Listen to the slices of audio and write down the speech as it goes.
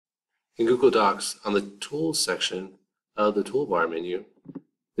In Google Docs, on the Tools section of the toolbar menu,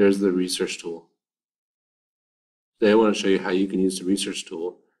 there's the Research tool. Today I want to show you how you can use the Research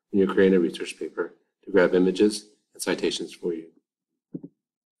tool when you're creating a research paper to grab images and citations for you.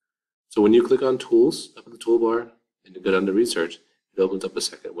 So when you click on Tools up at the toolbar and you go down to Research, it opens up a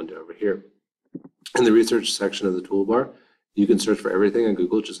second window over here. In the Research section of the toolbar, you can search for everything on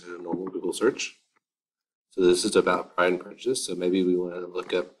Google just as a normal Google search. So this is about Pride and Prejudice, so maybe we want to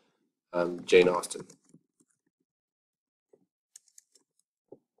look up Jane Austen.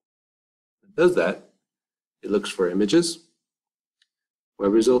 It does that. It looks for images,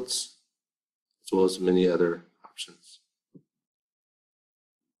 web results, as well as many other options.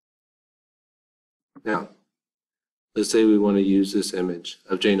 Now, let's say we want to use this image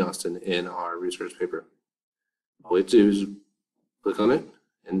of Jane Austen in our research paper. All we have to do is click on it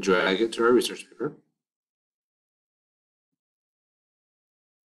and drag it to our research paper.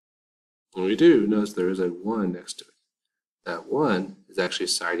 When we do, notice there is a 1 next to it. That 1 is actually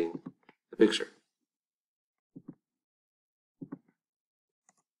citing the picture.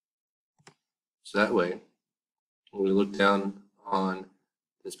 So that way, when we look down on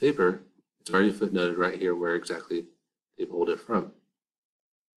this paper, it's already footnoted right here where exactly they pulled it from.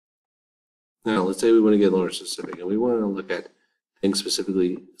 Now, let's say we want to get more specific and we want to look at things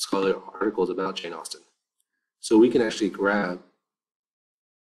specifically, scholarly articles about Jane Austen. So we can actually grab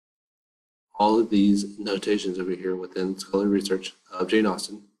all of these notations over here within scholarly research of Jane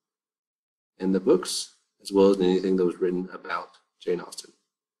Austen and the books, as well as anything that was written about Jane Austen.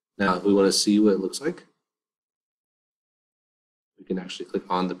 Now, if we want to see what it looks like, we can actually click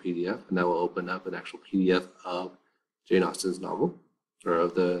on the PDF, and that will open up an actual PDF of Jane Austen's novel, or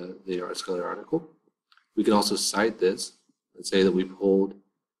of the scholarly article. We can also cite this. Let's say that we pulled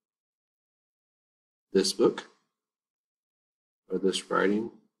this book, or this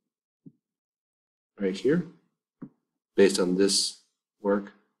writing right here, based on this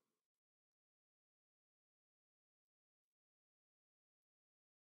work.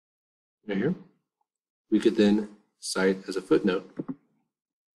 Right here, we could then cite as a footnote,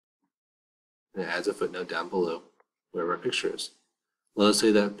 and it adds a footnote down below where our picture is. Well, let's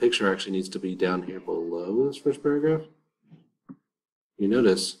say that picture actually needs to be down here below this first paragraph. You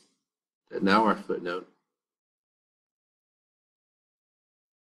notice that now our footnote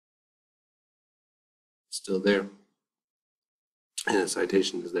is still there, and the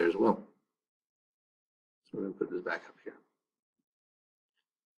citation is there as well. So we're going to put this back up here.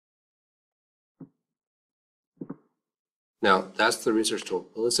 Now, that's the research tool.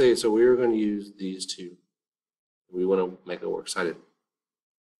 But let's say, so we're going to use these two. We want to make a works cited.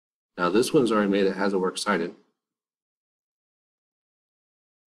 Now, this one's already made, it has a works cited.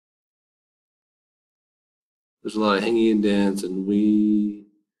 There's a lot of hanging indents, and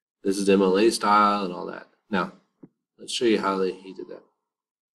this is MLA style and all that. Now, let's show you how he did that.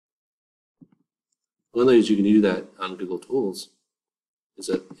 One of the ways you can do that on Google Tools is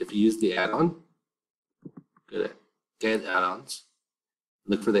that if you use the add-on, go to Get Add-ons,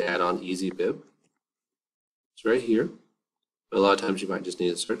 look for the add-on EasyBib. It's right here, but a lot of times you might just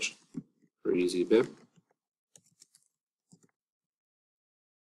need to search for EasyBib.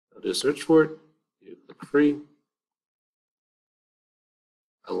 I'll do a search for it, you click free,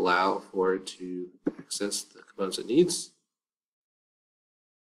 allow for it to access the components it needs.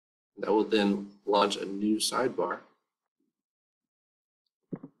 That will then launch a new sidebar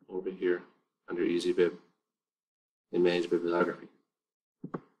over here under EasyBib and Manage Bibliography.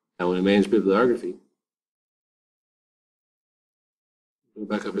 Now, when we manage bibliography, go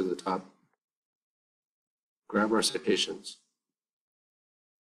back up to the top, grab our citations.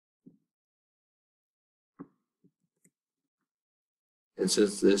 And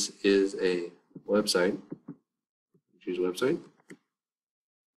since this is a website, choose website,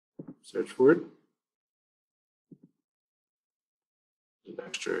 search for it. There's an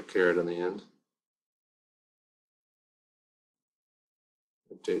extra caret on the end.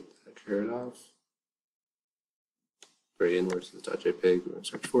 Take that caret off. Very inwards to the .jpg. We're going to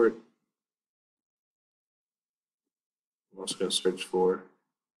search for it. I'm also going to search for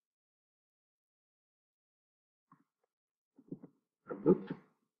our book.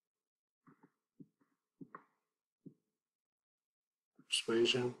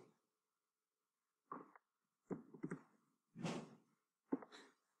 Persuasion.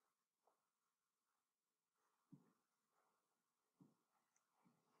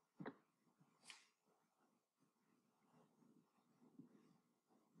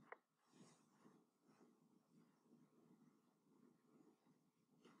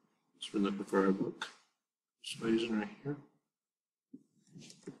 So we're looking for our book, Persuasion, right here.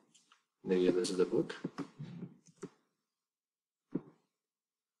 And again, this is the book.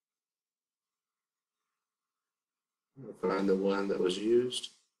 I'll find the one that was used.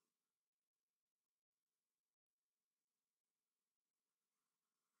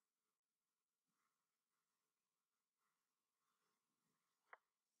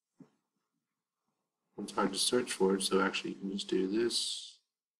 It's hard to search for it, so actually you can just do this.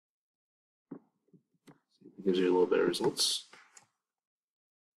 It gives you a little bit of results.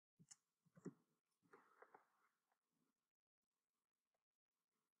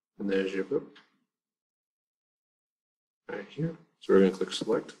 And there's your book right here. So we're going to click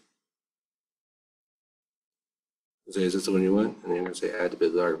select. Say, is this the one you want? And then you're going to say add to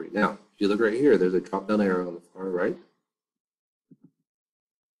bibliography. Now, if you look right here, there's a drop down arrow on the far right.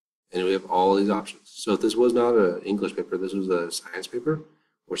 And we have all these options. So if this was not an English paper, this was a science paper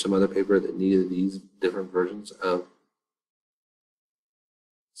or some other paper that needed these different versions of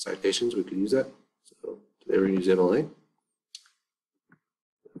citations, we could use that. So today we're going to use MLA.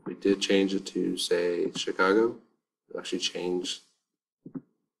 If we did change it to, say, Chicago, it'll actually change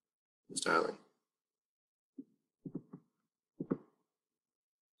the styling.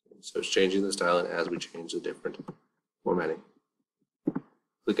 So it's changing the styling as we change the different formatting.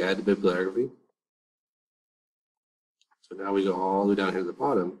 Click add to bibliography. So now we go all the way down here to the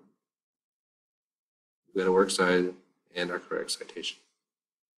bottom. We've got a works cited and our correct citation.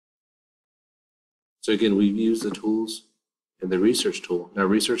 So again, we've used the tools and the research tool. Now,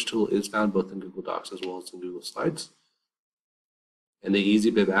 research tool is found both in Google Docs as well as in Google Slides. And the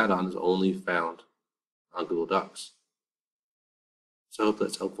EasyBib add-on is only found on Google Docs. So I hope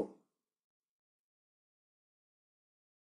that's helpful.